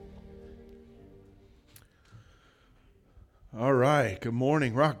All right. Good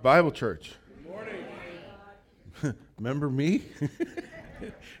morning, Rock Bible Church. Good morning. Remember me?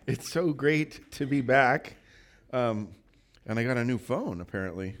 It's so great to be back. And I got a new phone,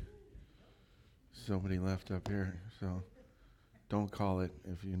 apparently. Somebody left up here, so don't call it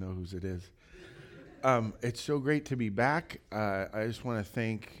if you know whose it is. It's so great to be back. I just want to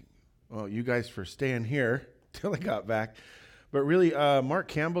thank you guys for staying here till I got back. But really, Mark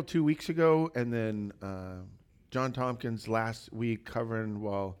Campbell 2 weeks ago, and then John Tompkins last week covering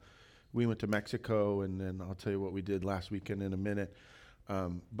while we went to Mexico, and then I'll tell you what we did last weekend in a minute.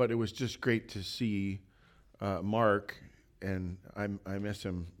 But it was just great to see Mark, and I miss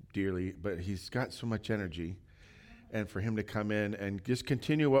him dearly, but he's got so much energy. And for him to come in and just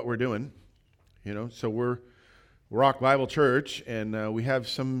continue what we're doing, so we're Rock Bible Church, and we have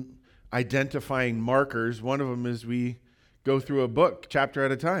some identifying markers. One of them is we go through a book, chapter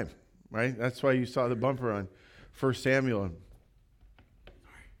at a time, right? That's why you saw the bumper on 1 Samuel.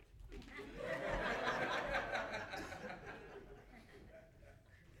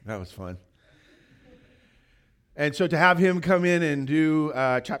 That was fun. And so to have him come in and do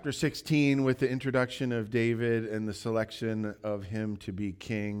chapter 16 with the introduction of David and the selection of him to be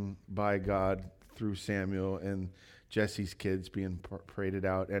king by God through Samuel and Jesse's kids being paraded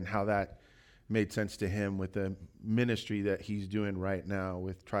out, and how that made sense to him with the ministry that he's doing right now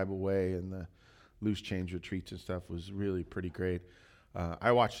with Tribal Way and the Loose Change retreats and stuff was really pretty great.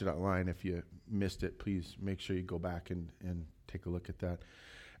 I watched it online. If you missed it, please make sure you go back and take a look at that.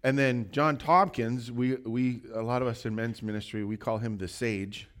 And then John Tompkins, we a lot of us in men's ministry, we call him the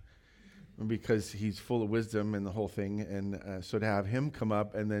sage because he's full of wisdom and the whole thing. And so to have him come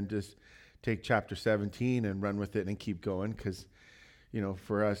up and then just take chapter 17 and run with it and keep going, because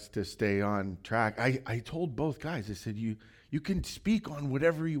for us to stay on track. I told both guys, I said, you can speak on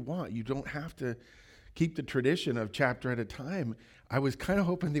whatever you want. You don't have to keep the tradition of chapter at a time. I was kind of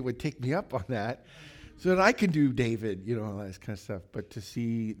hoping they would take me up on that so that I can do David, all that kind of stuff. But to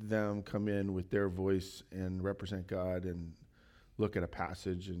see them come in with their voice and represent God and look at a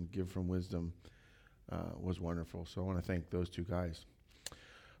passage and give from wisdom was wonderful. So I want to thank those two guys.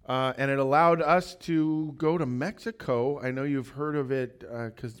 And it allowed us to go to Mexico. I know you've heard of it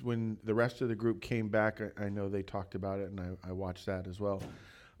because when the rest of the group came back, I know they talked about it, and I watched that as well.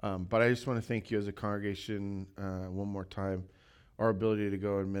 But I just want to thank you as a congregation one more time. Our ability to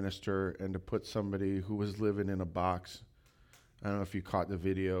go and minister and to put somebody who was living in a box. I don't know if you caught the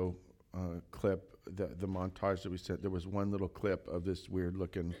video clip, the montage that we sent. There was one little clip of this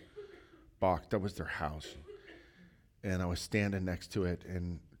weird-looking box. That was their house. And I was standing next to it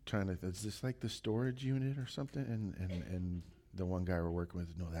and trying to, is this like the storage unit or something? And the one guy we're working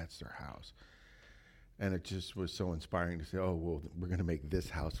with, no, that's their house. And it just was so inspiring to say, oh, well, we're going to make this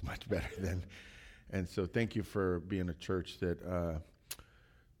house much better than. And so thank you for being a church that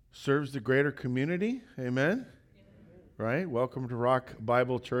serves the greater community. Amen? Right? Welcome to Rock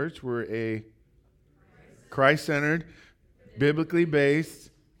Bible Church. We're a Christ-centered, biblically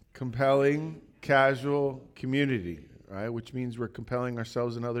based, compelling, casual community. Right, which means we're compelling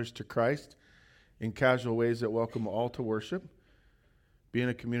ourselves and others to Christ in casual ways that welcome all to worship, being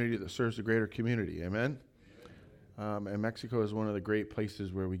a community that serves the greater community. Amen? And Mexico is one of the great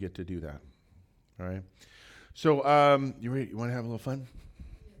places where we get to do that. All right? So you ready? You want to have a little fun?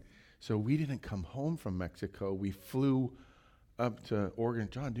 So we didn't come home from Mexico. We flew up to Oregon.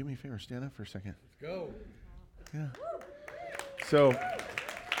 John, do me a favor. Stand up for a second. Let's go. Yeah. So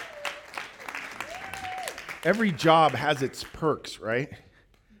every job has its perks, right?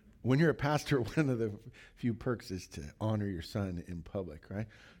 When you're a pastor, one of the few perks is to honor your son in public, right?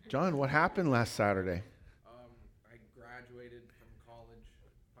 John, what happened last Saturday? I graduated from college,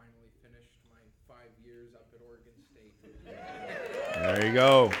 finally finished my 5 years up at Oregon State. There you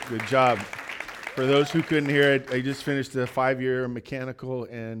go. Good job. For those who couldn't hear it, I just finished a 5-year mechanical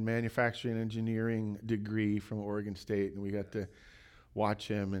and manufacturing engineering degree from Oregon State, and we got to watch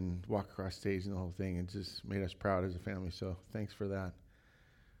him and walk across stage and the whole thing. It just made us proud as a family. So thanks for that.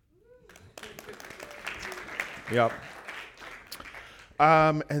 Yep.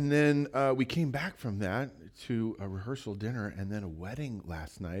 And then we came back from that to a rehearsal dinner and then a wedding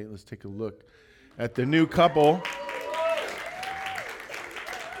last night. Let's take a look at the new couple.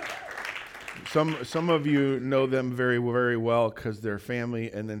 Some of you know them very, very well because they're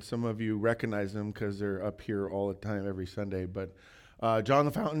family, and then some of you recognize them because they're up here all the time every Sunday. But John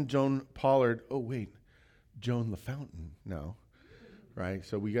LaFountain, Joan Pollard. Oh, wait. Joan LaFountain now, right?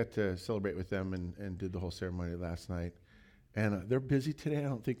 So we got to celebrate with them and did the whole ceremony last night. And they're busy today. I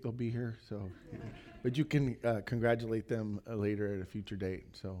don't think they'll be here. So, but you can congratulate them later at a future date.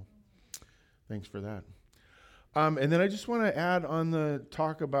 So thanks for that. And then I just want to add on the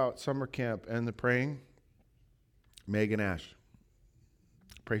talk about summer camp and the praying. Megan Ash.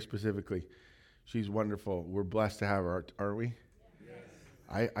 Pray specifically. She's wonderful. We're blessed to have her, aren't we?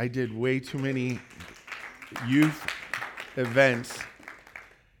 Yes. I did way too many youth events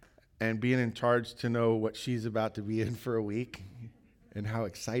and being in charge to know what she's about to be in for a week and how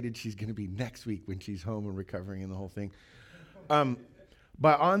excited she's going to be next week when she's home and recovering and the whole thing.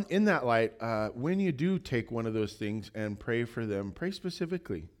 But in that light, when you do take one of those things and pray for them, pray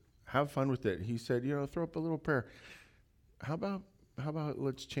specifically. Have fun with it. He said, throw up a little prayer. How about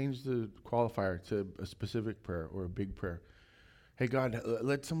let's change the qualifier to a specific prayer or a big prayer. Hey, God,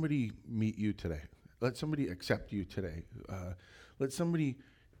 let somebody meet you today. Let somebody accept you today. Let somebody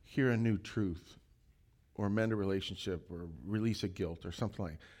hear a new truth or mend a relationship or release a guilt or something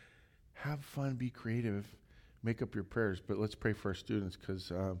like that. Have fun, be creative, make up your prayers. But let's pray for our students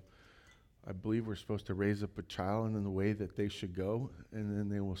because I believe we're supposed to raise up a child in the way that they should go, and then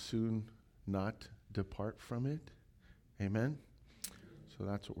they will soon not depart from it. Amen? So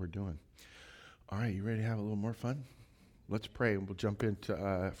that's what we're doing. All right, you ready to have a little more fun? Let's pray, and we'll jump into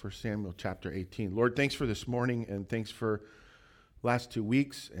 1 Samuel chapter 18. Lord, thanks for this morning, and thanks for last 2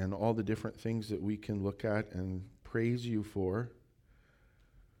 weeks and all the different things that we can look at and praise you for.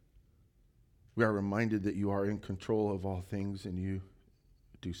 We are reminded that you are in control of all things, and you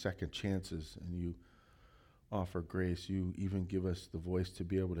do second chances, and you offer grace. You even give us the voice to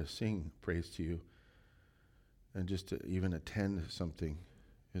be able to sing praise to you. And just to even attend something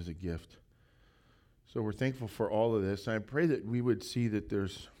is a gift. So we're thankful for all of this. And I pray that we would see that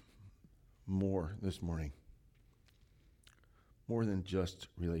there's more this morning. More than just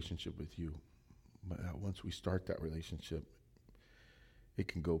relationship with you. But once we start that relationship, it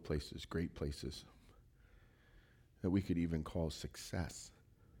can go places, great places, that we could even call success.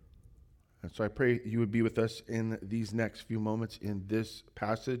 And so I pray you would be with us in these next few moments in this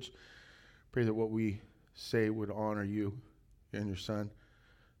passage. Pray that what we say would honor you and your Son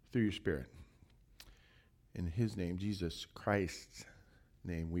through your Spirit. In his name, Jesus Christ's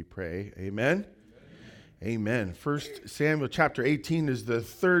name, we pray. Amen? Amen. 1 Samuel chapter 18 is the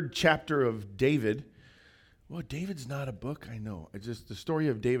third chapter of David. Well, David's not a book, I know. It's just the story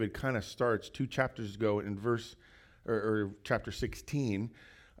of David kind of starts 2 chapters ago in chapter 16,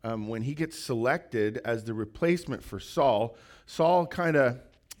 when he gets selected as the replacement for Saul. Saul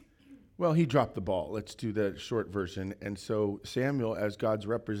he dropped the ball. Let's do the short version. And so Samuel, as God's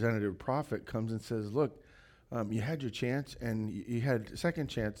representative prophet, comes and says, look, you had your chance, and you had second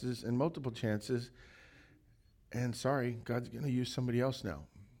chances and multiple chances, and sorry, God's going to use somebody else now.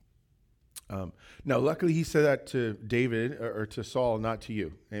 Now, luckily, he said that to David, or to Saul, not to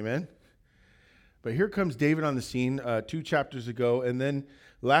you. Amen? But here comes David on the scene 2 chapters ago, and then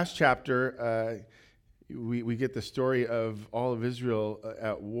last chapter, we get the story of all of Israel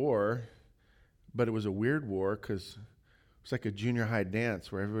at war, but it was a weird war because it's like a junior high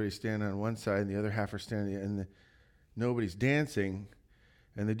dance where everybody's standing on one side and the other half are standing, and nobody's dancing,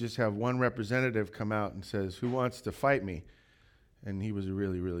 and they just have one representative come out and says, "Who wants to fight me?" And he was a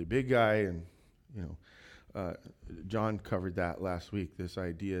really, really big guy, and John covered that last week. This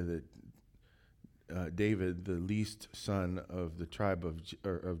idea that David, the least son of the tribe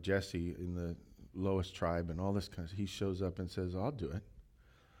of Jesse in the lowest tribe, and all this kind of, he shows up and says, "I'll do it."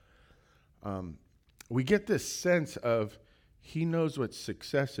 We get this sense of he knows what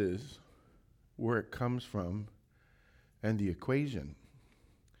success is, where it comes from, and the equation.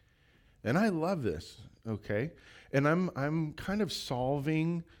 And I love this, okay? And I'm kind of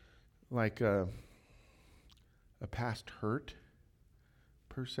solving like a past hurt,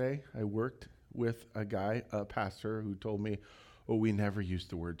 per se. I worked with a guy, a pastor, who told me, "Oh, we never use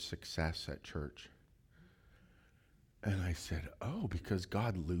the word success at church." And I said, "Oh, because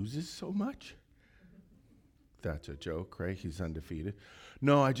God loses so much?" That's a joke, right? He's undefeated.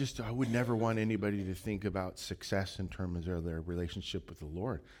 No, I would never want anybody to think about success in terms of their relationship with the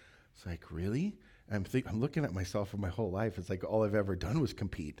Lord. It's like, really? I'm looking at myself for my whole life. It's like all I've ever done was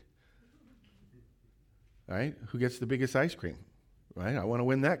compete. Right? Who gets the biggest ice cream? Right? I want to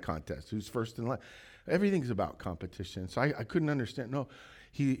win that contest. Who's first in line? Everything's about competition. So I couldn't understand. No,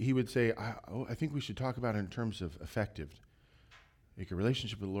 he would say, I think we should talk about it in terms of effective. Like a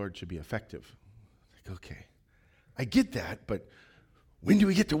relationship with the Lord should be effective. Like, okay, I get that, but when do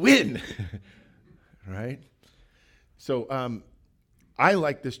we get to win? Right? So I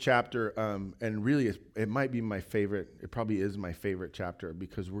like this chapter, and really it might be my favorite. It probably is my favorite chapter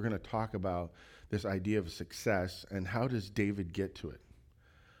because we're going to talk about this idea of success and how does David get to it?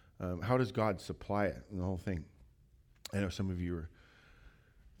 How does God supply it and the whole thing? I know some of you are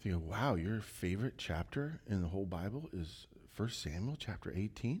You go, wow, your favorite chapter in the whole Bible is 1 Samuel chapter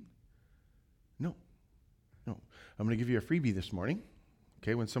 18? No. I'm going to give you a freebie this morning.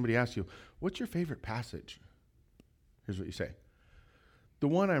 Okay, when somebody asks you, what's your favorite passage? Here's what you say. The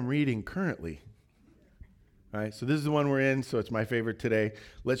one I'm reading currently. All right, so this is the one we're in, so it's my favorite today.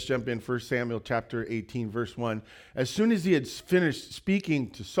 Let's jump in 1 Samuel chapter 18, verse 1. As soon as he had finished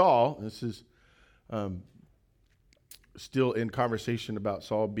speaking to Saul, this is still in conversation about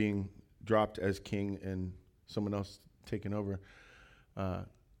Saul being dropped as king and someone else taken over.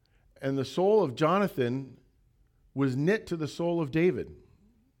 And the soul of Jonathan was knit to the soul of David.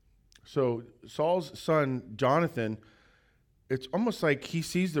 So Saul's son, Jonathan, it's almost like he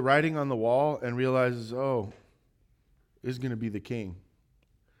sees the writing on the wall and realizes, oh, is going to be the king.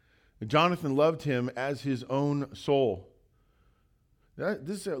 And Jonathan loved him as his own soul.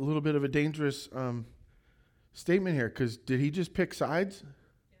 This is a little bit of a dangerous statement here, because did he just pick sides?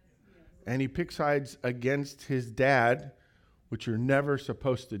 And he picked sides against his dad, which you're never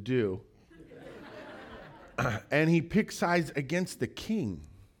supposed to do. And he picked sides against the king.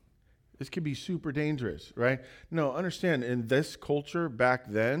 This could be super dangerous, right? No, understand, in this culture back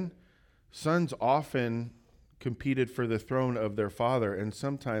then, sons often competed for the throne of their father and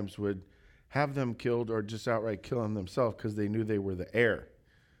sometimes would have them killed or just outright kill them themselves because they knew they were the heir,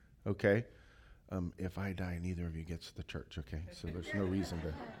 okay? If I die, neither of you gets the church, okay? So there's no reason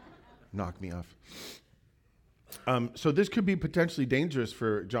to knock me off. So this could be potentially dangerous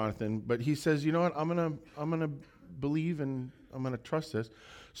for Jonathan, but he says, you know what, I'm gonna believe and I'm gonna trust this.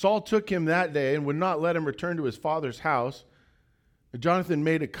 Saul took him that day and would not let him return to his father's house. Jonathan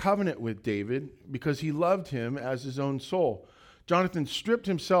made a covenant with David because he loved him as his own soul. Jonathan stripped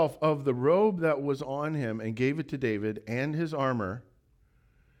himself of the robe that was on him and gave it to David and his armor,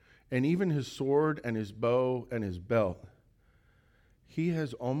 and even his sword and his bow and his belt. He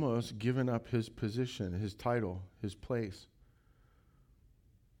has almost given up his position, his title, his place.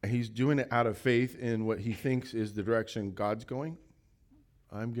 And he's doing it out of faith in what he thinks is the direction God's going,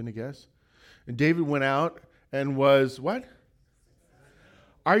 I'm going to guess. And David went out and was what?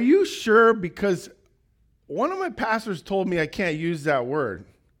 Are you sure? Because one of my pastors told me I can't use that word.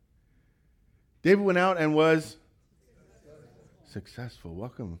 David went out and was successful.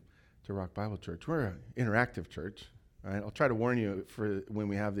 Welcome to Rock Bible Church. We're an interactive church. All right? I'll try to warn you for when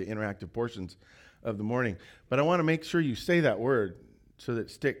we have the interactive portions of the morning. But I want to make sure you say that word so that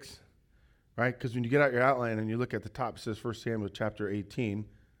it sticks. Right? Because when you get out your outline and you look at the top, it says 1 Samuel chapter 18.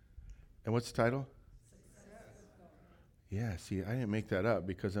 And what's the title? Yeah, see, I didn't make that up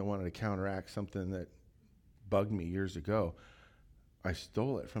because I wanted to counteract something that bugged me years ago. I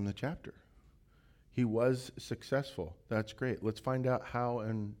stole it from the chapter. He was successful. That's great. Let's find out how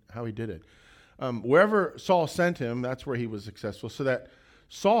he did it. Wherever Saul sent him, that's where he was successful. So that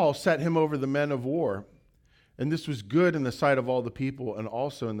Saul set him over the men of war. And this was good in the sight of all the people and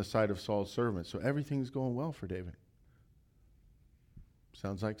also in the sight of Saul's servants. So everything's going well for David.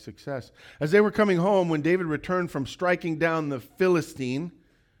 Sounds like success. As they were coming home, when David returned from striking down the Philistine,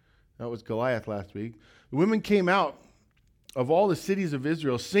 that was Goliath last week, the women came out of all the cities of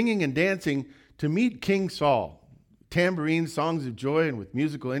Israel singing and dancing to meet King Saul. Tambourines, songs of joy, and with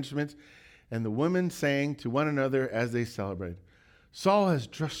musical instruments. And the women sang to one another as they celebrated. Saul has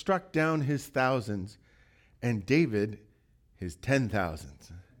struck down his thousands, and David his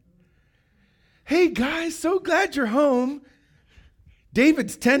 10,000s. Hey guys, so glad you're home.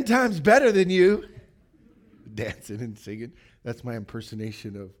 David's 10 times better than you. Dancing and singing. That's my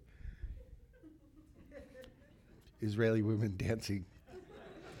impersonation of Israeli women dancing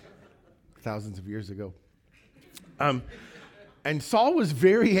thousands of years ago. And Saul was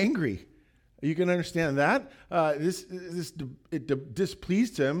very angry. You can understand that. It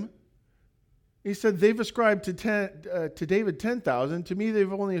displeased him. He said, they've ascribed to David 10,000. To me,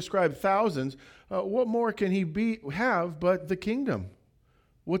 they've only ascribed thousands. What more can he have but the kingdom?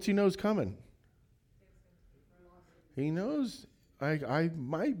 What's he knows coming? He knows I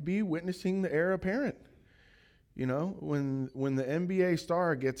might be witnessing the heir apparent. You know, when the NBA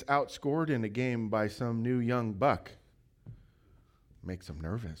star gets outscored in a game by some new young buck, makes them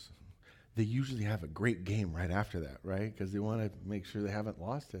nervous. They usually have a great game right after that, right? Because they want to make sure they haven't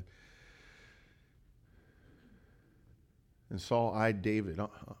lost it. And Saul eyed David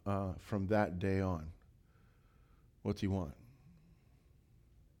from that day on. What's he want?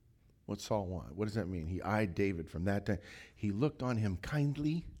 What's Saul want? What does that mean? He eyed David from that day. He looked on him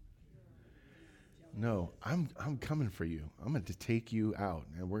kindly. No, I'm coming for you. I'm going to take you out.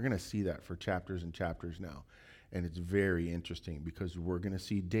 And we're going to see that for chapters and chapters now. And it's very interesting because we're going to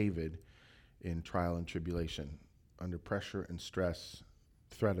see David in trial and tribulation, under pressure and stress,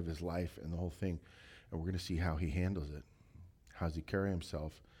 threat of his life and the whole thing. And we're going to see how he handles it. How does he carry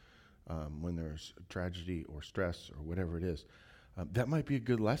himself when there's tragedy or stress or whatever it is. That might be a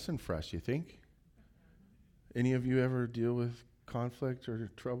good lesson for us, you think? Any of you ever deal with conflict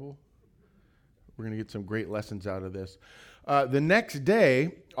or trouble? We're going to get some great lessons out of this. The next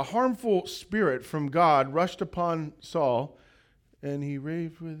day, a harmful spirit from God rushed upon Saul, and he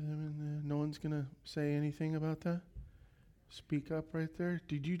raved with him. And no one's going to say anything about that? Speak up right there.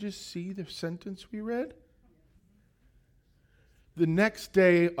 Did you just see the sentence we read? The next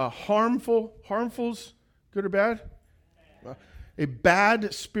day, harmful's good or bad? A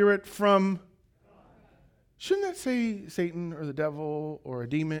bad spirit from, shouldn't that say Satan or the devil or a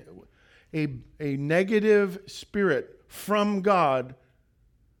demon? A negative spirit from God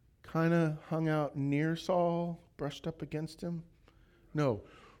kind of hung out near Saul, brushed up against him. No,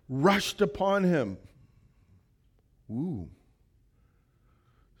 rushed upon him. Ooh.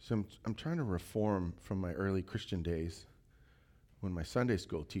 So I'm trying to reform from my early Christian days when my Sunday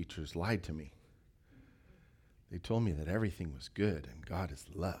school teachers lied to me. They told me that everything was good and God is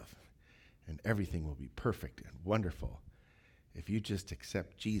love and everything will be perfect and wonderful if you just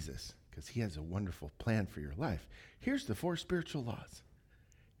accept Jesus because he has a wonderful plan for your life. Here's the 4 spiritual laws.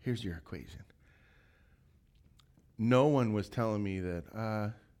 Here's your equation. No one was telling me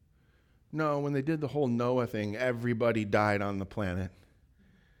that, no, when they did the whole Noah thing, everybody died on the planet.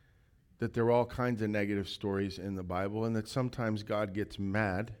 That there were all kinds of negative stories in the Bible, and that sometimes God gets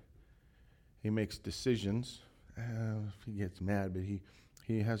mad. He makes decisions. He gets mad, but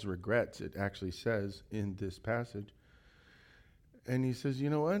he has regrets, it actually says in this passage. And he says, you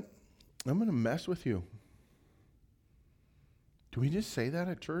know what? I'm going to mess with you. Do we just say that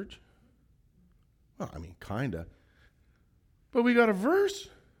at church? Well, I mean, kind of. But we got a verse.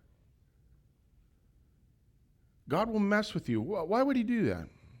 God will mess with you. Why would he do that?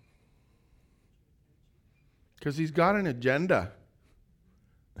 Because he's got an agenda.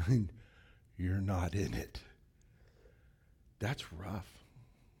 You're not in it. That's rough.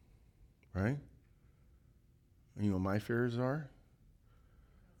 Right? You know what my fears are?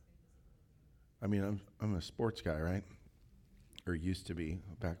 I mean, I'm a sports guy, right? Or used to be,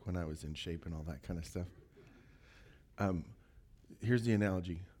 back when I was in shape and all that kind of stuff. Here's the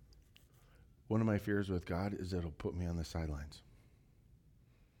analogy. One of my fears with God is that it'll put me on the sidelines.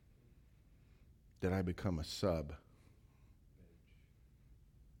 That I become a sub.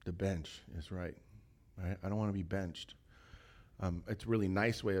 The bench is right. I don't want to be benched. It's a really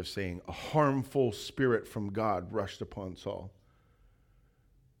nice way of saying a harmful spirit from God rushed upon Saul.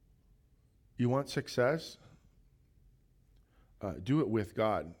 You want success? Do it with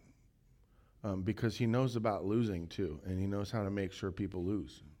God. Because he knows about losing too. And he knows how to make sure people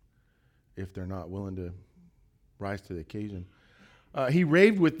lose if they're not willing to rise to the occasion. He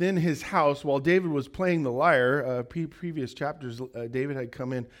raved within his house while David was playing the lyre. Previous chapters, David had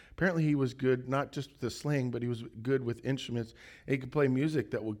come in. Apparently he was good, not just with the sling, but he was good with instruments. He could play music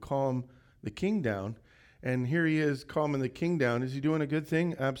that would calm the king down. And here he is calming the king down. Is he doing a good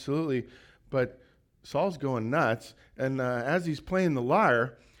thing? Absolutely. But Saul's going nuts. And as he's playing the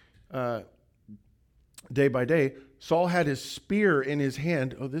lyre, day by day, Saul had his spear in his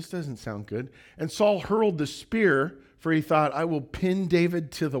hand. Oh, this doesn't sound good. And Saul hurled the spear, for he thought, I will pin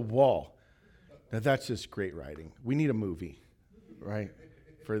David to the wall. Now, that's just great writing. We need a movie, right,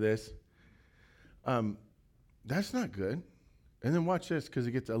 for this. That's not good. And then watch this, because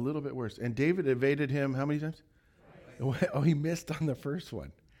it gets a little bit worse. And David evaded him how many times? Oh, he missed on the first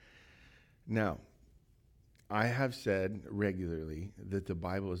one. Now, I have said regularly that the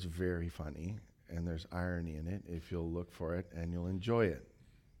Bible is very funny, and there's irony in it if you'll look for it, and you'll enjoy it.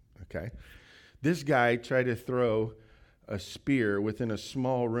 Okay? This guy tried to throw a spear within a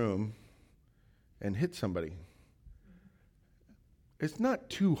small room and hit somebody. It's not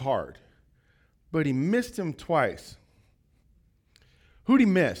too hard, but he missed him twice. Who'd he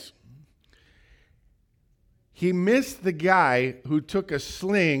miss? He missed the guy who took a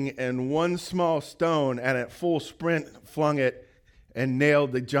sling and one small stone and at full sprint flung it and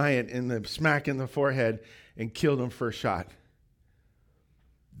nailed the giant smack in the forehead and killed him first shot.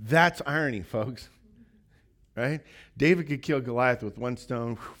 That's irony, folks. Right? David could kill Goliath with one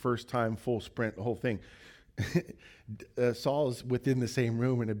stone, first time, full sprint, the whole thing. Saul is within the same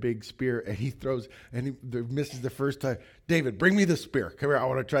room in a big spear, and he throws, and he misses the first time. David, bring me the spear. Come here, I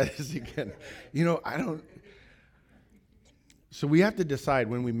want to try this again. So we have to decide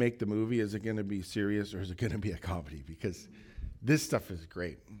when we make the movie, is it going to be serious or is it going to be a comedy? Because this stuff is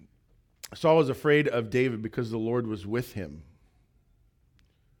great. Saul was afraid of David because the Lord was with him.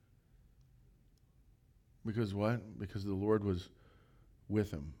 Because what? Because the Lord was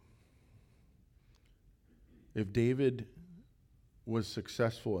with him. If David was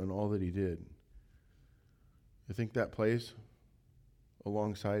successful in all that he did, you think that plays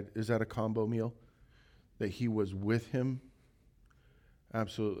alongside? Is that a combo meal? That he was with him?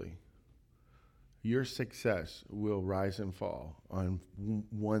 Absolutely. Your success will rise and fall on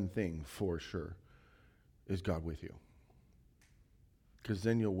one thing for sure. Is God with you? Because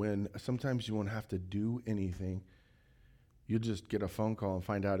then you'll win. Sometimes you won't have to do anything. You'll just get a phone call and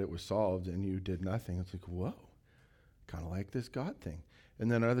find out it was solved and you did nothing. It's like, whoa, kind of like this God thing. And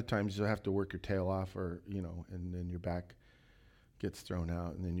then other times you'll have to work your tail off or, and then your back gets thrown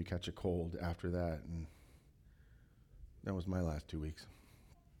out and then you catch a cold after that. And that was my last 2 weeks.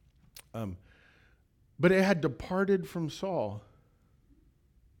 But it had departed from Saul.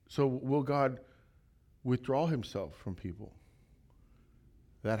 So will God withdraw himself from people?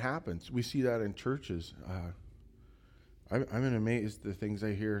 That happens. We see that in churches. I'm amazed the things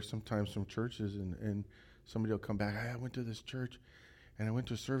I hear sometimes from churches, and somebody will come back. I went to this church, and I went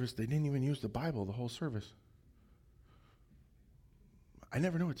to a service. They didn't even use the Bible the whole service. I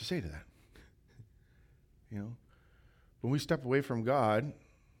never know what to say to that. When we step away from God,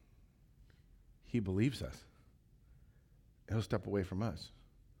 he believes us. He'll step away from us.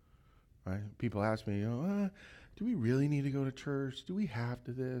 Right? People ask me, do we really need to go to church? Do we have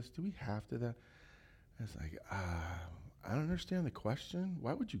to this? Do we have to that? It's like, I don't understand the question.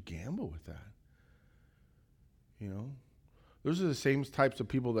 Why would you gamble with that? Those are the same types of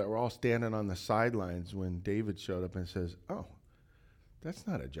people that were all standing on the sidelines when David showed up and says, oh, that's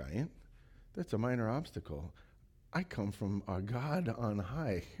not a giant. That's a minor obstacle. I come from a God on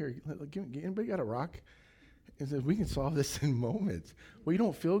high. Here, anybody got a rock? And says, we can solve this in moments. Well, you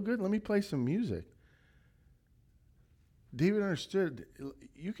don't feel good? Let me play some music. David understood,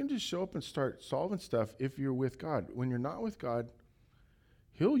 you can just show up and start solving stuff if you're with God. When you're not with God,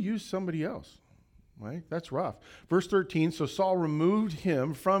 he'll use somebody else, right? That's rough. Verse 13, so Saul removed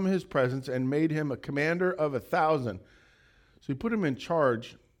him from his presence and made him a commander of 1,000. So he put him in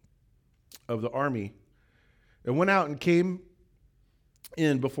charge of the army and went out and came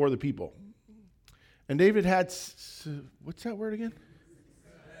in before the people. And David had, what's that word again?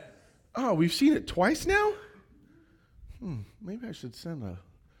 Oh, we've seen it twice now? Maybe I should send an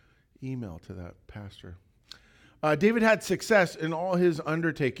email to that pastor. David had success in all his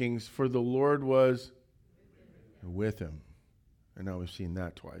undertakings, for the Lord was with him. And now we've seen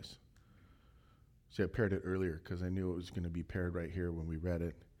that twice. See, I paired it earlier because I knew it was going to be paired right here when we read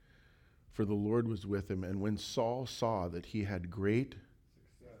it. For the Lord was with him. And when Saul saw that he had great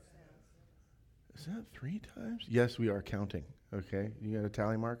success. Is that 3 times? Yes, we are counting. Okay. You got a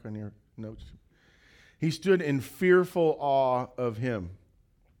tally mark on your notes? He stood in fearful awe of him.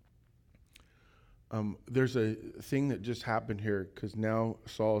 There's a thing that just happened here because now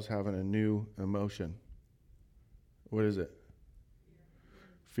Saul's having a new emotion. What is it?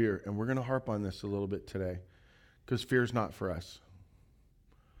 Fear. And we're going to harp on this a little bit today because fear's not for us.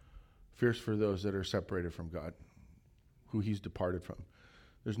 Fear's for those that are separated from God, who he's departed from.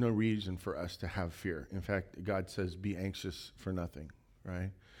 There's no reason for us to have fear. In fact, God says, be anxious for nothing,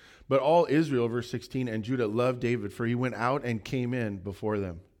 right? But all Israel, verse 16, and Judah loved David, for he went out and came in before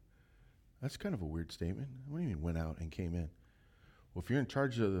them. That's kind of a weird statement. What do you mean went out and came in? Well, if you're in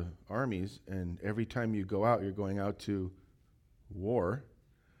charge of the armies, and every time you go out, you're going out to war,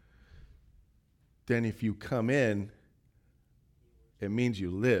 then if you come in, it means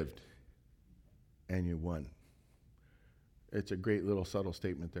you lived and you won. It's a great little subtle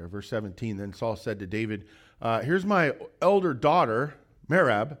statement there. Verse 17, then Saul said to David, here's my elder daughter,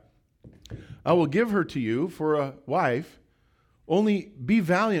 Merab. I will give her to you for a wife. Only be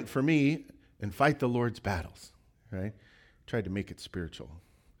valiant for me and fight the Lord's battles. Right? Tried to make it spiritual.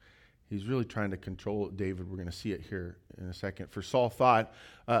 He's really trying to control David. We're going to see it here in a second. For Saul thought,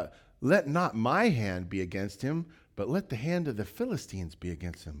 let not my hand be against him, but let the hand of the Philistines be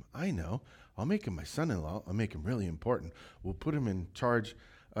against him. I know. I'll make him my son-in-law. I'll make him really important. We'll put him in charge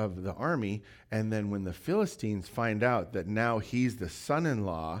of the army. And then when the Philistines find out that now he's the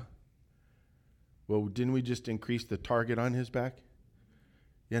son-in-law, well, didn't we just increase the target on his back?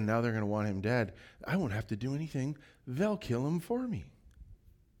 Yeah, now they're going to want him dead. I won't have to do anything. They'll kill him for me.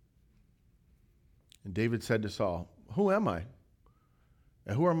 And David said to Saul, who am I?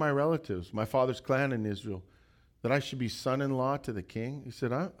 And who are my relatives, my father's clan in Israel, that I should be son-in-law to the king? He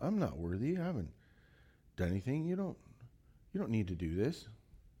said, I'm not worthy. I haven't done anything. You don't need to do this.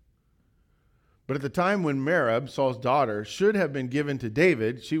 But at the time when Merab, Saul's daughter, should have been given to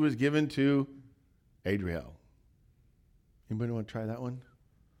David, she was given to Adriel. Anybody want to try that one?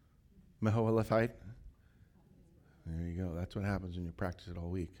 Meholathite? There you go. That's what happens when you practice it all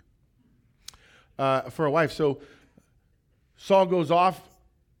week. For a wife, so Saul goes off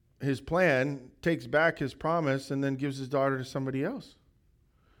his plan, takes back his promise, and then gives his daughter to somebody else.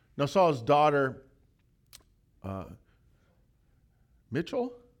 Now Saul's daughter,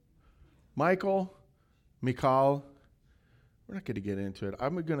 Michal, Michal, we're not going to get into it.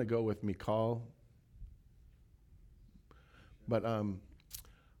 I'm going to go with Michal, but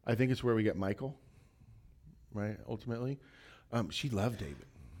I think it's where we get Michal, right, ultimately. She loved David,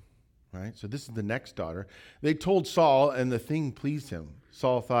 right? So this is the next daughter. They told Saul, and the thing pleased him.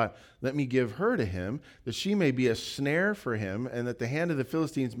 Saul thought, let me give her to him, that she may be a snare for him, and that the hand of the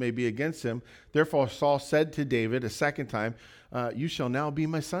Philistines may be against him. Therefore Saul said to David a second time, you shall now be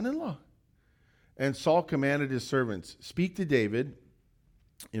my son-in-law. And Saul commanded his servants, speak to David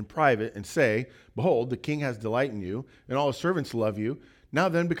in private and say, behold, the king has delight in you, and all his servants love you. Now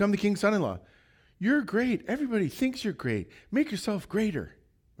then, become the king's son-in-law. You're great. Everybody thinks you're great. Make yourself greater,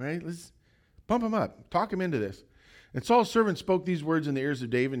 right? Let's pump him up. Talk him into this. And Saul's servant spoke these words in the ears of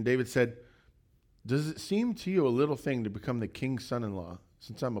David, and David said, does it seem to you a little thing to become the king's son-in-law,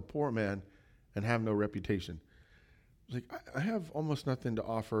 since I'm a poor man and have no reputation? He's like, I have almost nothing to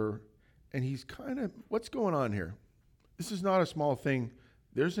offer. And he's kind of, what's going on here? This is not a small thing.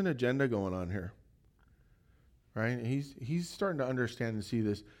 There's an agenda going on here, right? He's starting to understand and see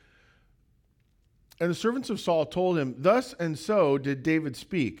this. And the servants of Saul told him, thus and so did David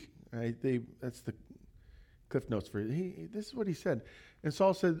speak. Right? That's the Cliff Notes for it. This is what he said. And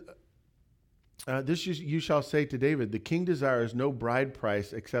Saul said, this you shall say to David, the king desires no bride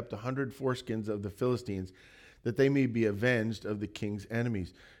price except 100 foreskins of the Philistines, that they may be avenged of the king's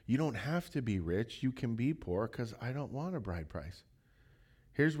enemies. You don't have to be rich. You can be poor, because I don't want a bride price.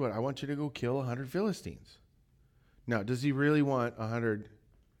 Here's what I want you to go kill 100 Philistines. Now, does he really want 100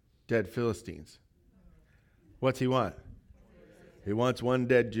 dead Philistines? What's he want? He wants one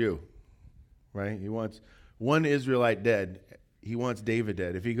dead Jew, right? He wants one Israelite dead. He wants David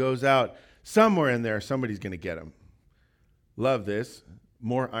dead. If he goes out somewhere in there, somebody's going to get him. Love this.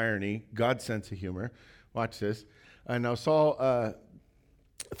 More irony. God's sense of humor. Watch this. Now Saul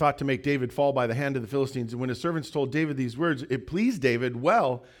thought to make David fall by the hand of the Philistines. And when his servants told David these words, it pleased David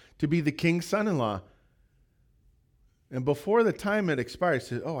well to be the king's son-in-law. And before the time had expired, he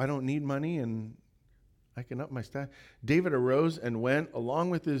said, I don't need money and I can up my staff. David arose and went along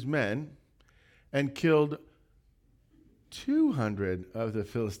with his men and killed 200 of the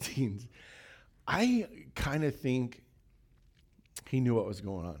Philistines. I kind of think he knew what was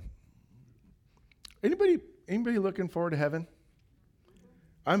going on. Anybody looking forward to heaven?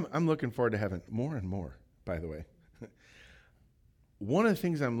 I'm looking forward to heaven more and more, by the way. One of the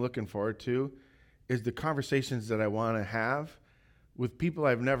things I'm looking forward to is the conversations that I want to have with people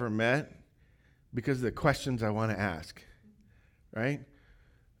I've never met, because of the questions I want to ask, right?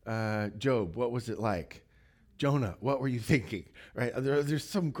 Job, what was it like? Jonah, what were you thinking? Right? There's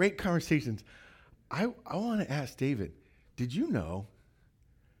some great conversations. I want to ask David, did you know?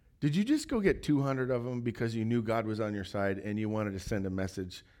 Did you just go get 200 of them because you knew God was on your side and you wanted to send a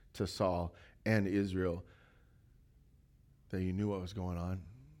message to Saul and Israel that you knew what was going on?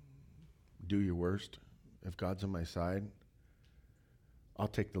 Do your worst. If God's on my side, I'll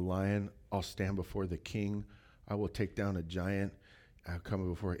take the lion. I'll stand before the king. I will take down a giant. I'll come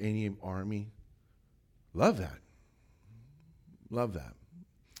before any army. Love that. Love that.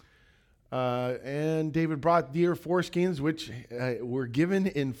 And David brought deer foreskins, which were given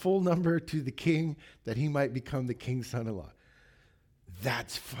in full number to the king, that he might become the king's son-in-law.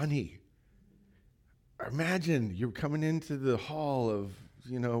 That's funny. Imagine you're coming into the hall of,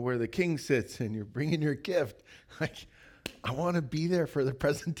 where the king sits, and you're bringing your gift. Like, I want to be there for the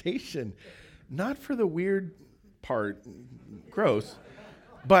presentation, not for the weird part, gross,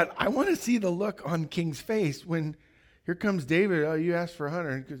 but I want to see the look on King's face when here comes David. Oh, you asked for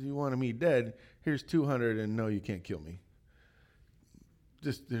 100 because you wanted me dead. Here's 200, and no, you can't kill me.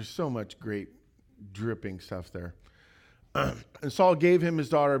 Just there's so much great dripping stuff there. And Saul gave him his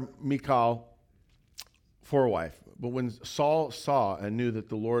daughter Michal for a wife. But when Saul saw and knew that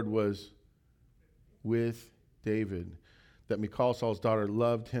the Lord was with David, that Michal, Saul's daughter,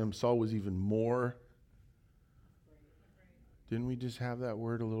 loved him, Saul was even more. Didn't we just have that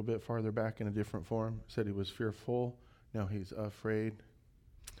word a little bit farther back in a different form? Said he was fearful. Now he's afraid.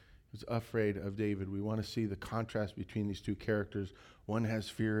 He's afraid of David. We want to see the contrast between these two characters. One has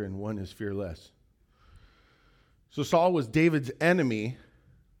fear and one is fearless. So Saul was David's enemy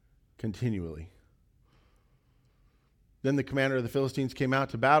continually. Then the commander of the Philistines came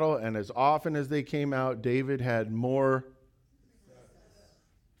out to battle, and as often as they came out, David had more.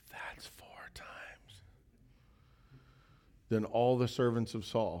 That's 4 times. than all the servants of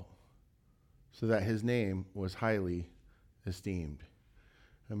Saul, so that his name was highly esteemed.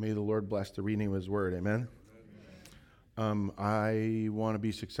 And may the Lord bless the reading of his word. Amen. I want to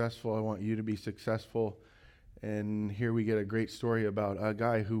be successful. I want you to be successful. And here we get a great story about a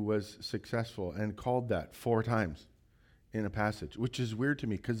guy who was successful and called that 4 times in a passage, which is weird to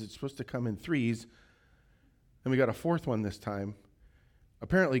me because it's supposed to come in 3s. And we got a 4th one this time.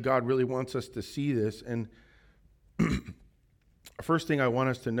 Apparently, God really wants us to see this. And first thing I want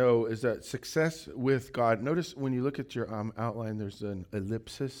us to know is that success with God, notice when you look at your outline, there's an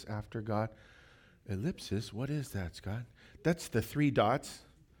ellipsis after God. Ellipsis, what is that, Scott? That's the 3 dots.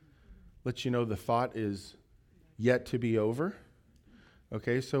 Lets you know the thought is yet to be over.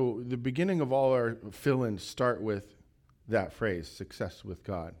 Okay, so the beginning of all our fill-ins start with that phrase, success with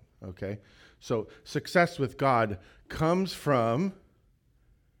God. Okay, so success with God comes from,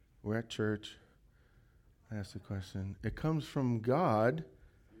 we're at church, I asked the question, it comes from God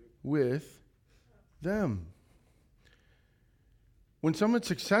with them. When someone's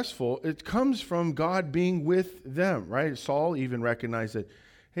successful, it comes from God being with them, right? Saul even recognized that,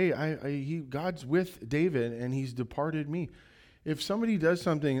 hey, God's with David and he's departed me. If somebody does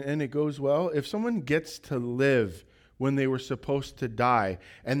something and it goes well, if someone gets to live when they were supposed to die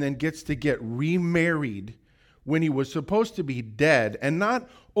and then gets to get remarried when he was supposed to be dead, and not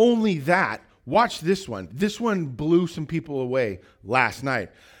only that, watch this one. This one blew some people away last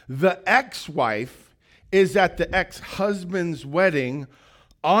night. The ex-wife is at the ex-husband's wedding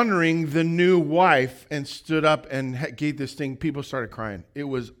honoring the new wife and stood up and gave this thing. People started crying. It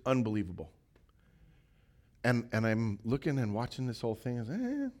was unbelievable. And I'm looking and watching this whole thing. I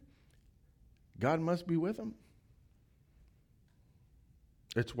was, God must be with them.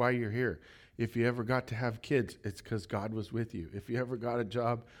 It's why you're here. If you ever got to have kids, it's because God was with you. If you ever got a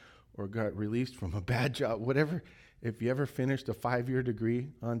job or got released from a bad job, whatever, if you ever finished a 5-year degree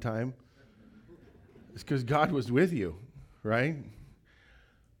on time, it's because God was with you, right?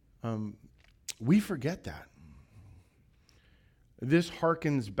 We forget that. This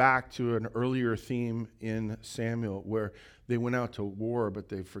harkens back to an earlier theme in Samuel where they went out to war, but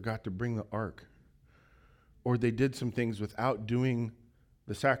they forgot to bring the ark. Or they did some things without doing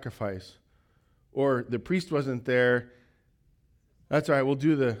the sacrifice. Or the priest wasn't there. That's all right, we'll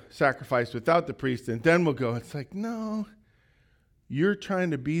do the sacrifice without the priest, and then we'll go. It's like, no. You're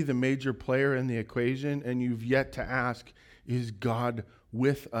trying to be the major player in the equation, and you've yet to ask, is God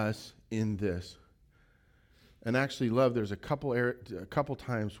with us in this? And actually, love, there's a couple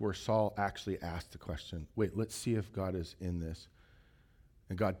times where Saul actually asked the question, wait, let's see if God is in this.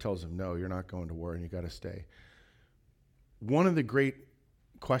 And God tells him, no, you're not going to war, and you got to stay. One of the great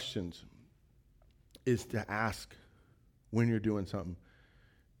questions is to ask when you're doing something,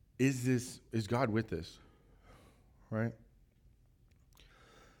 is God with this? Right?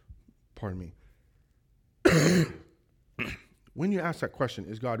 Pardon me. When you ask that question,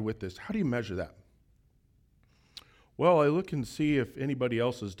 is God with this? How do you measure that? Well, I look and see if anybody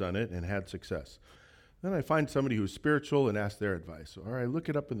else has done it and had success. Then I find somebody who's spiritual and ask their advice. Or I look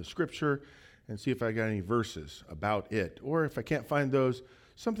it up in the scripture and see if I got any verses about it. Or if I can't find those,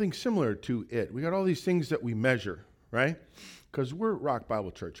 something similar to it. We got all these things that we measure, right? Because we're Rock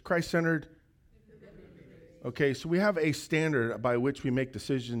Bible Church, Christ-centered. Okay, so we have a standard by which we make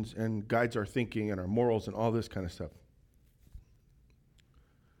decisions and guides our thinking and our morals and all this kind of stuff.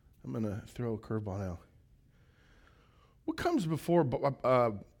 I'm going to throw a curveball now. What comes before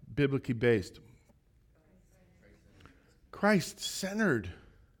biblically based? Christ-centered.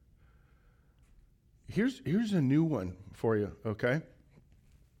 Here's a new one for you, okay?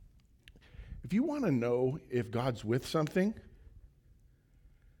 If you want to know if God's with something,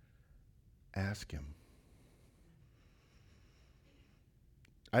 ask him.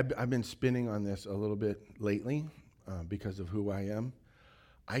 I've been spinning on this a little bit lately because of who I am.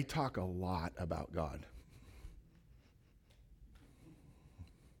 I talk a lot about God.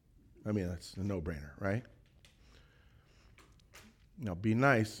 I mean, that's a no-brainer, right? Now, be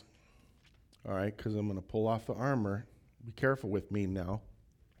nice, all right, because I'm going to pull off the armor. Be careful with me now.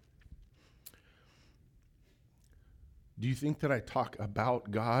 Do you think that I talk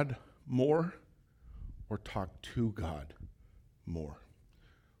about God more or talk to God more?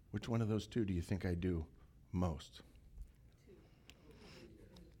 Which one of those two do you think I do most?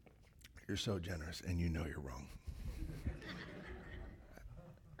 You're so generous, and you know you're wrong.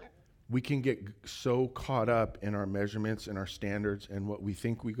 We can get so caught up in our measurements and our standards and what we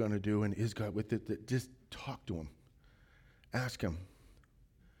think we're going to do, and is God with it, that just talk to him. Ask him.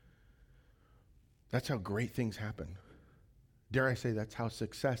 That's how great things happen. Dare I say that's how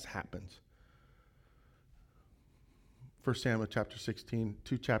success happens. 1 Samuel chapter 16,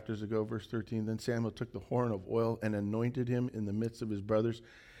 2 chapters ago, verse 13. Then Samuel took the horn of oil and anointed him in the midst of his brothers.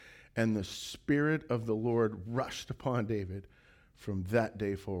 And the Spirit of the Lord rushed upon David from that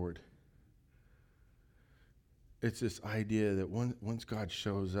day forward. It's this idea that once God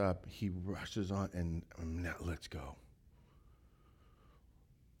shows up, he rushes on and now let's go.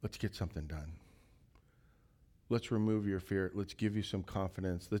 Let's get something done. Let's remove your fear. Let's give you some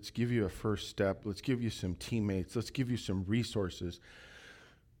confidence. Let's give you a first step. Let's give you some teammates. Let's give you some resources.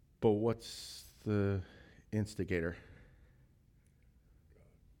 But what's the instigator?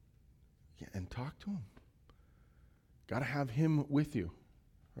 Yeah, and talk to him. Got to have him with you,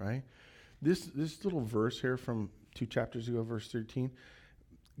 right? This little verse here from 2 chapters ago, verse 13,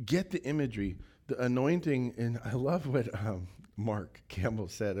 get the imagery, the anointing, and I love what Mark Campbell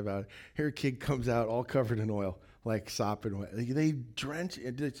said about it. Here a kid comes out all covered in oil, like sopping wet. They drench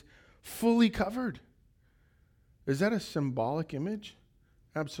it. It's fully covered. Is that a symbolic image?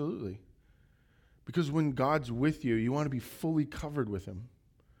 Absolutely. Because when God's with you, you want to be fully covered with him.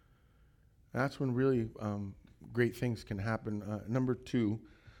 That's when really great things can happen. Number 2,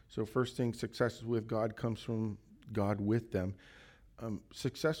 so first thing, success with God comes from God with them.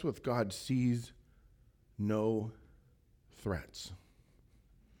 Success with God sees no threats.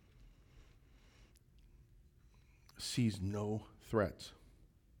 Sees no threats.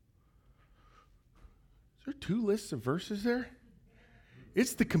 Is there 2 lists of verses there?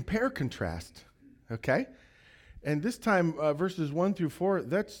 It's the compare contrast, okay? And this time, verses 1 through 4,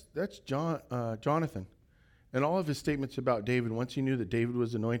 that's Jonathan. And all of his statements about David, once he knew that David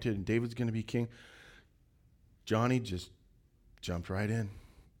was anointed and David's going to be king, Johnny just jumped right in.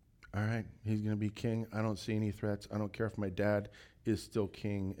 All right, he's going to be king. I don't see any threats. I don't care if my dad is still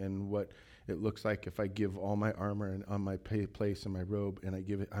king and what it looks like if I give all my armor and on my place and my robe and I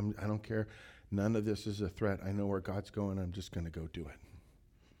give it. I don't care. None of this is a threat. I know where God's going. I'm just going to go do it.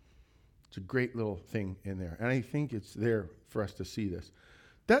 It's a great little thing in there. And I think it's there for us to see this.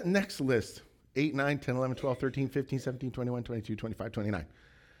 That next list, 8, 9, 10, 11, 12, 13, 15, 17, 21, 22, 25, 29.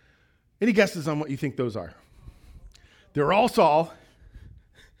 Any guesses on what you think those are? They're all Saul,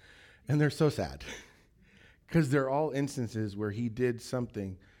 and they're so sad. Because they're all instances where he did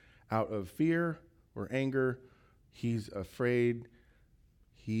something out of fear or anger. He's afraid.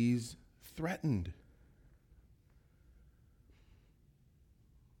 He's threatened.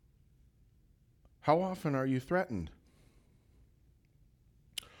 How often are you threatened?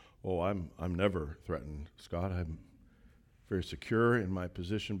 Oh, I'm never threatened, Scott. I'm very secure in my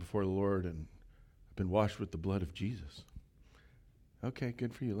position before the Lord, and I've been washed with the blood of Jesus. Okay,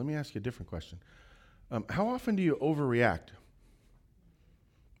 good for you. Let me ask you a different question. How often do you overreact?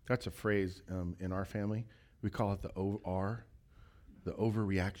 That's a phrase in our family. We call it the OR, the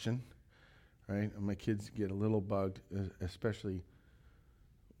overreaction, right? And my kids get a little bugged, especially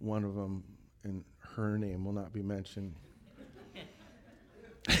one of them, and her name will not be mentioned.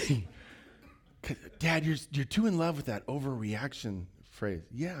 Dad, you're too in love with that overreaction phrase.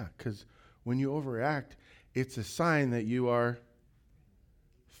 Yeah, because when you overreact, it's a sign that you are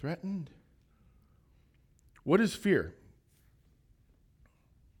threatened. What is fear?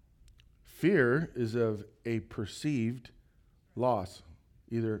 Fear is of a perceived loss,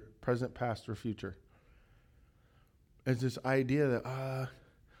 either present, past, or future. It's this idea that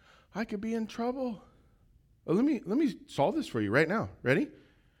I could be in trouble. Let me solve this for you right now. Ready?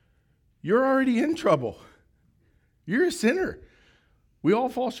 You're already in trouble. You're a sinner. We all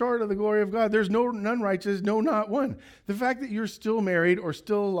fall short of the glory of God. There's none righteous, no, not one. The fact that you're still married or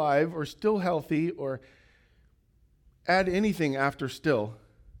still alive or still healthy or add anything after still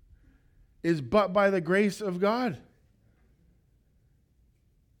is but by the grace of God.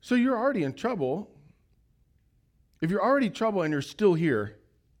 So you're already in trouble. If you're already in trouble and you're still here,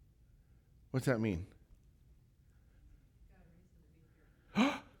 what's that mean?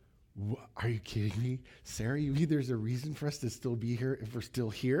 Are you kidding me? Sarah, you mean there's a reason for us to still be here if we're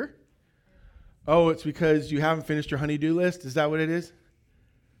still here? Oh, it's because you haven't finished your honey-do list? Is that what it is?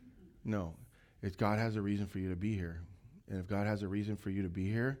 No. It's God has a reason for you to be here. And if God has a reason for you to be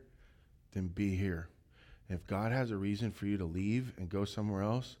here, then be here. And if God has a reason for you to leave and go somewhere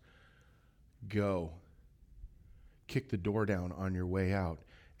else, go. Kick the door down on your way out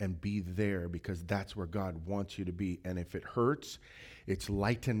and be there, because that's where God wants you to be. And if it hurts, it's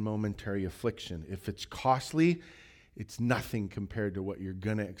light and momentary affliction. If it's costly, it's nothing compared to what you're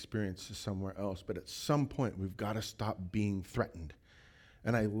going to experience somewhere else. But at some point, we've got to stop being threatened.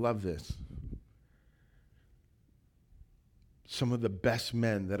 And I love this. Some of the best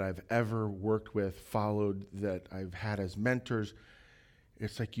men that I've ever worked with, followed, that I've had as mentors,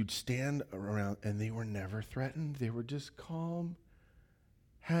 It's like you'd stand around and they were never threatened. They were just calm,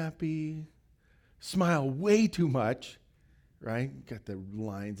 happy, smile way too much, right? Got the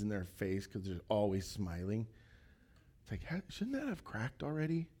lines in their face because they're always smiling. It's like, shouldn't that have cracked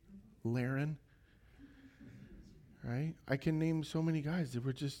already, Laren? Right? I can name so many guys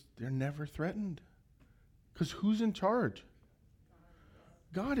that they're never threatened. Because who's in charge?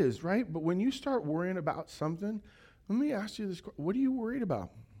 God is, right? But when you start worrying about something, let me ask you this: what are you worried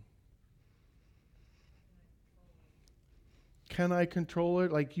about? Can I control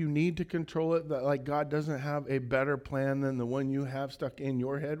it? Like you need to control it? That like God doesn't have a better plan than the one you have stuck in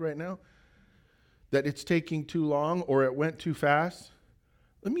your head right now? That it's taking too long or it went too fast?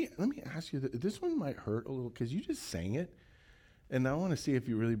 Let me ask you, this one might hurt a little because you just sang it, and I want to see if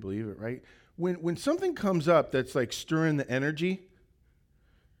you really believe it, right? When something comes up that's like stirring the energy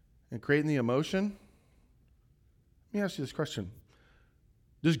and creating the emotion, let me ask you this question.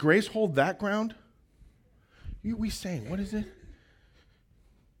 Does grace hold that ground? We sang, what is it?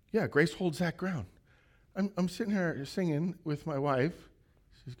 Yeah, grace holds that ground. I'm sitting here singing with my wife.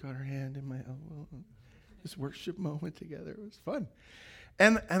 She's got her hand in my elbow. This worship moment together. It was fun.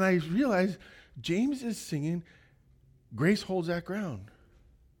 And I realized James is singing, grace holds that ground.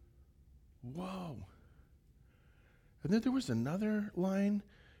 Whoa. And then there was another line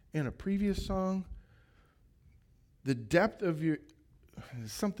in a previous song. The depth of your,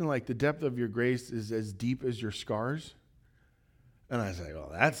 something like the depth of your grace is as deep as your scars. And I was like, well,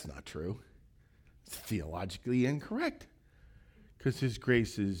 that's not true. It's theologically incorrect. Because his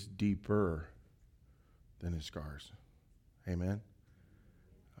grace is deeper than his scars. Amen?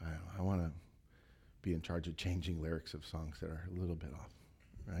 I want to be in charge of changing lyrics of songs that are a little bit off,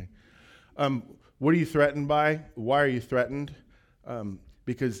 right? What are you threatened by? Why are you threatened?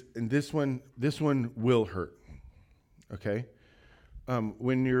 Because in this one will hurt, okay?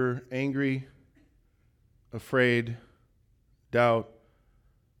 When you're angry, afraid, doubt,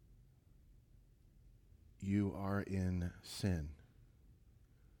 you are in sin.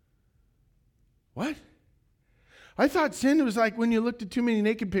 What? I thought sin was like when you looked at too many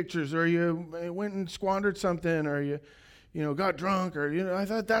naked pictures, or you went and squandered something, or you got drunk, or I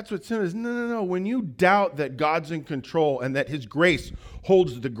thought that's what sin is. No. When you doubt that God's in control and that his grace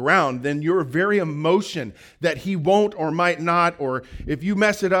holds the ground, then your very emotion that he won't or might not, or if you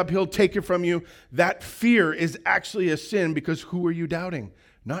mess it up, he'll take it from you, that fear is actually a sin, because who are you doubting?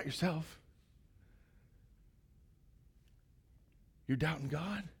 Not yourself. You're doubting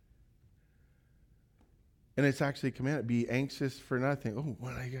God. And it's actually commanded, be anxious for nothing. Oh,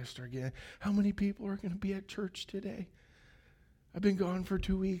 when I got to start getting, how many people are going to be at church today? I've been gone for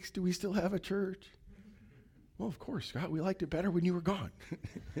 2 weeks. Do we still have a church? Well, of course, God, we liked it better when you were gone.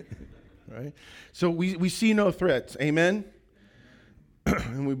 Right? So we see no threats. Amen?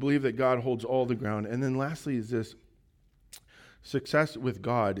 And we believe that God holds all the ground. And then lastly is this: success with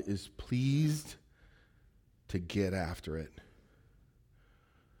God is pleased to get after it.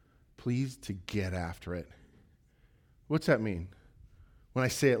 Pleased to get after it. What's that mean? When I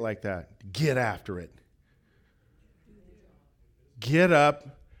say it like that, get after it. Get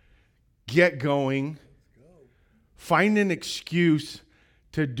up, get going, find an excuse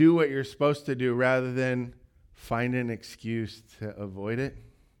to do what you're supposed to do rather than find an excuse to avoid it.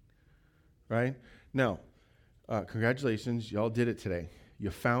 Right? Now, congratulations, y'all did it today. You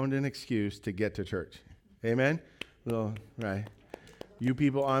found an excuse to get to church. Amen? Right. You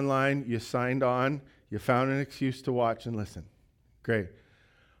people online, you signed on, you found an excuse to watch and listen. Great.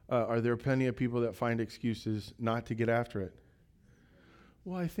 Are there plenty of people that find excuses not to get after it?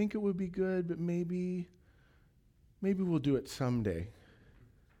 Well, I think it would be good, but maybe we'll do it someday.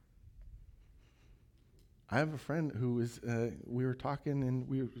 I have a friend who was, we were talking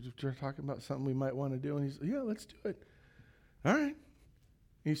about something we might want to do, and he's, yeah, let's do it. All right.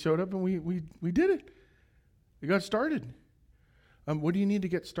 He showed up and we did it. We got started. What do you need to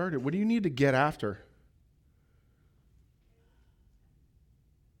get started? What do you need to get after?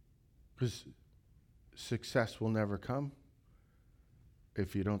 Because success will never come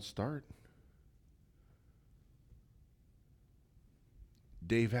if you don't start.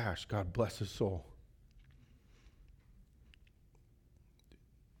 Dave Ash, God bless his soul.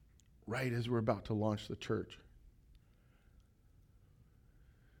 Right as we're about to launch the church,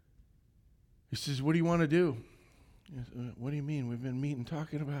 he says, what do you want to do? What do you mean? We've been meeting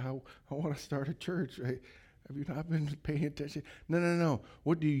talking about how I want to start a church, right? Have you not been paying attention? No.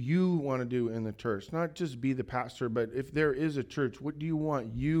 What do you want to do in the church? Not just be the pastor, but if there is a church, what do you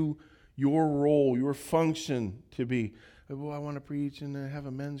want your role, your function to be? Well, I want to preach and have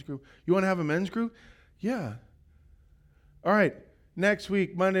a men's group. You want to have a men's group? Yeah. All right. Next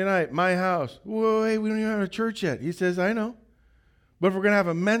week, Monday night, my house. Whoa, hey, we don't even have a church yet. He says, I know. But if we're going to have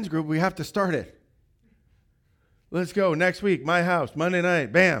a men's group, we have to start it. Let's go. Next week, my house, Monday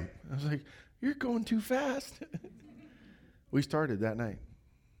night, bam. I was like, you're going too fast. We started that night.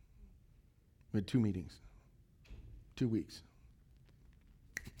 We had 2 meetings, 2 weeks.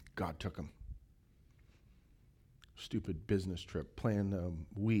 God took them. Stupid business trip, planned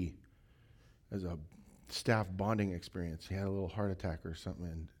as a staff bonding experience. He had a little heart attack or something,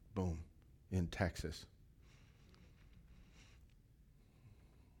 and boom, in Texas.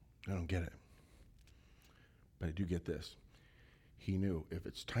 I don't get it. But I do get this. He knew if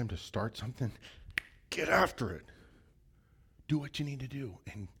it's time to start something, get after it. Do what you need to do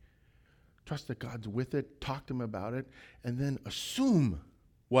and trust that God's with it. Talk to him about it, and then assume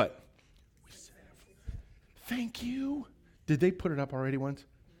what? We said, thank you. Did they put it up already once?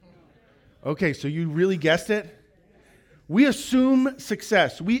 Okay, so you really guessed it? We assume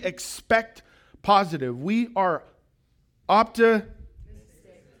success. We expect positive. We are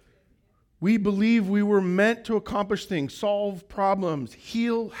we believe we were meant to accomplish things, solve problems,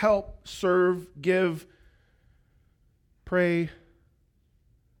 heal, help, serve, give, pray.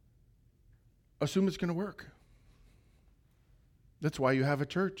 Assume it's going to work. That's why you have a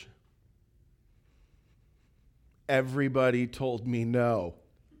church. Everybody told me no.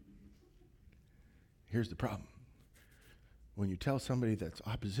 Here's the problem. When you tell somebody that's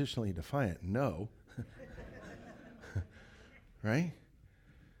oppositionally defiant no, right?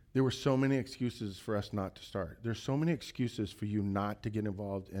 There were so many excuses for us not to start. There's so many excuses for you not to get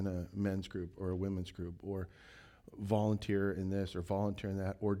involved in a men's group or a women's group or volunteer in this or volunteer in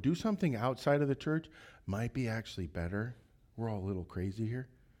that or do something outside of the church might be actually better. We're all a little crazy here.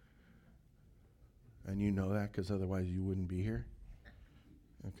 And you know that because otherwise you wouldn't be here.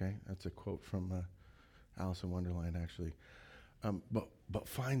 Okay, that's a quote from Alice in Wonderland, actually. But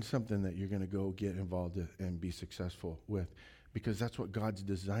find something that you're going to go get involved in and be successful with, because that's what God's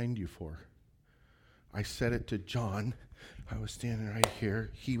designed you for. I said it to John. I was standing right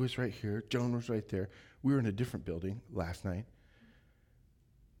here. He was right here. Joan was right there. We were in a different building last night.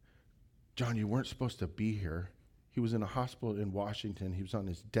 John, you weren't supposed to be here. He was in a hospital in Washington. He was on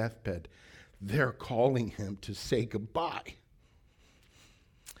his deathbed. They're calling him to say goodbye.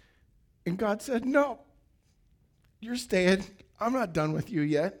 And God said, no, you're staying. I'm not done with you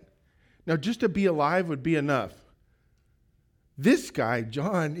yet. Now, just to be alive would be enough. This guy,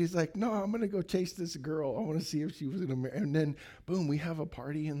 John, he's like, no, I'm going to go chase this girl. I want to see if she was in America. And then, boom, we have a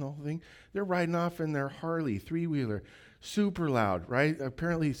party and the whole thing. They're riding off in their Harley, 3-wheeler, super loud, right?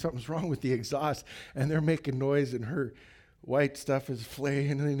 Apparently something's wrong with the exhaust, and they're making noise, and her white stuff is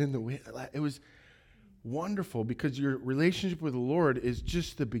flaying in the wind. It was wonderful because your relationship with the Lord is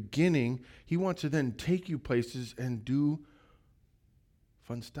just the beginning. He wants to then take you places and do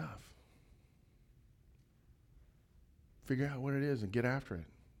fun stuff. Figure out what it is and get after it.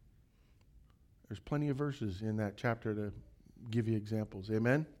 There's plenty of verses in that chapter to give you examples.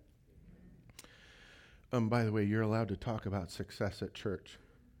 Amen? By the way, you're allowed to talk about success at church.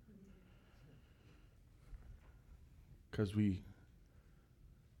 Because we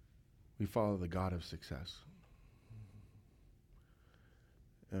follow the God of success.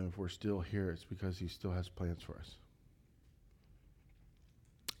 And if we're still here, it's because he still has plans for us.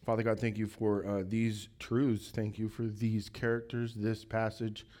 Father God, thank you for these truths. Thank you for these characters, this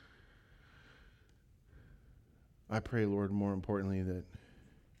passage. I pray, Lord, more importantly, that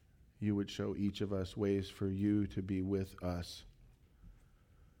you would show each of us ways for you to be with us.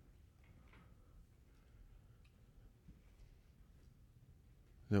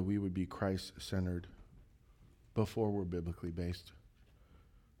 That we would be Christ-centered before we're biblically based.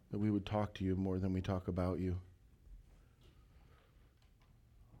 That we would talk to you more than we talk about you.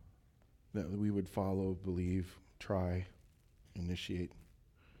 That we would follow, believe, try, initiate.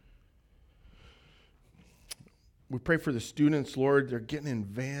 We pray for the students, Lord. They're getting in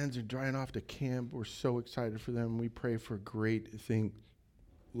vans and driving off to camp. We're so excited for them. We pray for great things,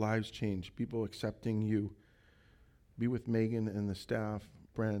 lives change, people accepting you. Be with Megan and the staff,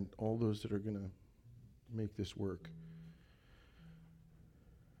 Brent, all those that are going to make this work.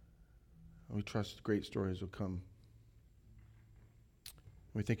 We trust great stories will come.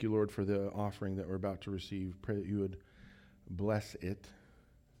 We thank you, Lord, for the offering that we're about to receive. Pray that you would bless it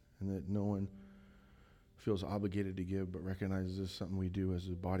and that no one feels obligated to give, but recognizes this is something we do as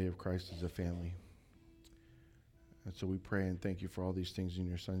a body of Christ, as a family. And so we pray and thank you for all these things in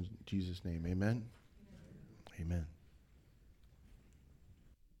your Son, Jesus' name. Amen. Amen.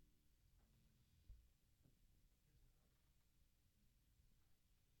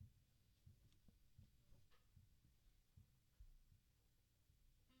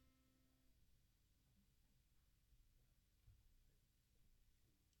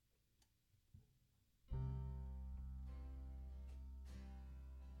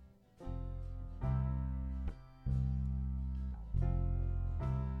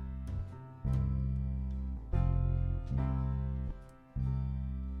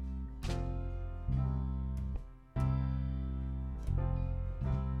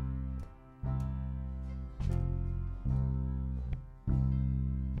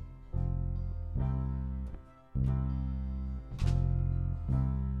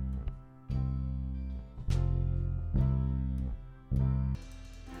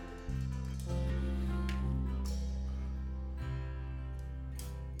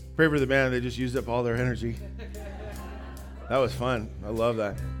 Pray for the band. They just used up all their energy. That was fun. I love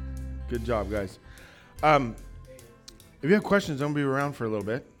that. Good job, guys. If you have questions, I'm going to be around for a little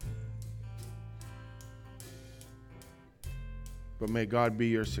bit. But may God be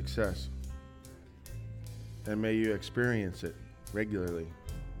your success. And may you experience it regularly.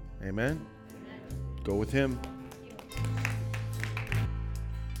 Amen? Go with Him.